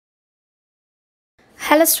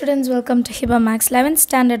Hello students, welcome to Hiba Max 11th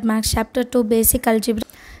Standard Max Chapter 2 Basic Algebra.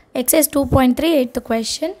 Exercise 2.3 8th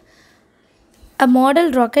question. A model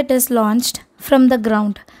rocket is launched from the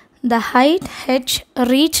ground. The height h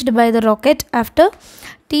reached by the rocket after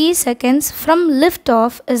t seconds from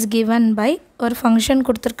liftoff is given by ஒரு function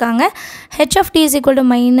கொடுத்திருக்காங்க. h of t is equal to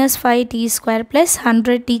minus 5t square plus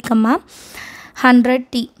 100t,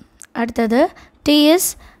 100t. அடுத்தது t is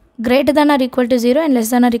greater than or equal to 0 and less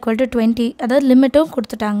than or equal to 20. அதாவது லிமிட்டும்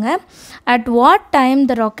கொடுத்துட்டாங்க. At what time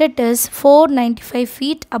the rocket is 495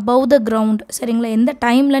 feet above the ground. சரிங்களா, எந்த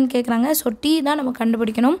டைம்லன்னு கேட்குறாங்க. So t தான் நம்ம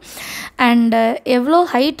கண்டுபிடிக்கணும். And எவ்வளோ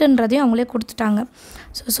ஹைட்டுன்றதையும் அவங்களே கொடுத்துட்டாங்க.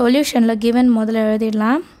 ஸோ சொல்யூஷனில் கிவன் முதல்ல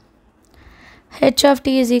எழுதிடலாம். h of t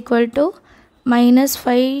is equal to minus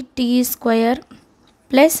 5t square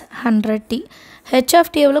plus 100t. h of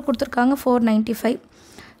t எவ்வளோ கொடுத்துருக்காங்க?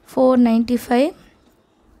 495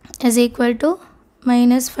 is equal to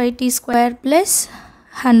minus 5t square plus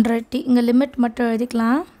 100t. இங்கே லிமிட் மட்டும்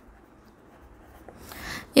எழுதிக்கலாம்.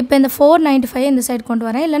 இப்போ இந்த 495 இந்த சைடு கொண்டு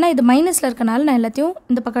வரேன், இல்லைனா இது மைனஸில் இருக்கனால நான் எல்லாத்தையும்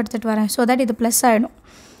இந்த பக்கம் எடுத்துகிட்டு வரேன். ஸோ தட் இது ப்ளஸ் ஆகிடும்.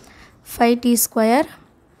 5t square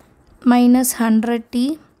minus 100t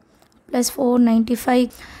plus 495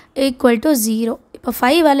 equal to 0. இப்போ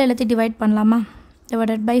 5 வேலை எல்லாத்தையும் டிவைட் பண்ணலாமா?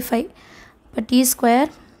 Divided by 5. இப்போ t square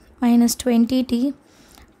minus 20t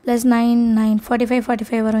plus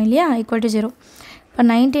 45 வரும் இல்லையா, ஈக்குவல் டு 0. இப்போ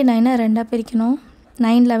 99 ரெண்டாக பிரிக்கணும்.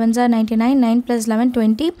 9 11s are 99, 9 + 11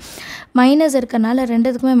 20. மைனஸ் இருக்கனால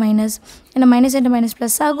ரெண்டுத்துக்குமே மைனஸ். ஏன்னா மைனஸ் இன்ட்டு மைனஸ்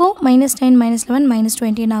ப்ளஸ் ஆகும். -9 -11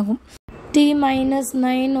 -20 ஆகும். t -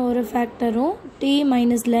 9 ஒரு ஃபேக்டரும் t -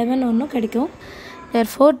 11 ஒன்றும் கிடைக்கும்.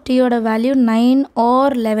 therefore t-யோட value 9 or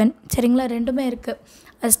 11. சரிங்களா, ரெண்டுமே இருக்குது.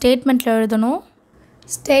 அது ஸ்டேட்மெண்ட்டில் எழுதணும்.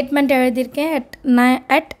 ஸ்டேட்மெண்ட் எழுதியிருக்கேன்.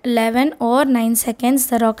 at 11 or 9 seconds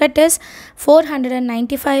the rocket is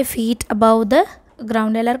 495 feet above the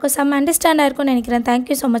ground. எல்லாருக்கும் சம் அண்டர்ஸ்டாண்ட் ஆயிருக்கும்னு நினைக்கிறேன்.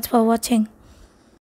 தேங்க்யூ ஸோ மச் ஃபார் வாட்சிங்.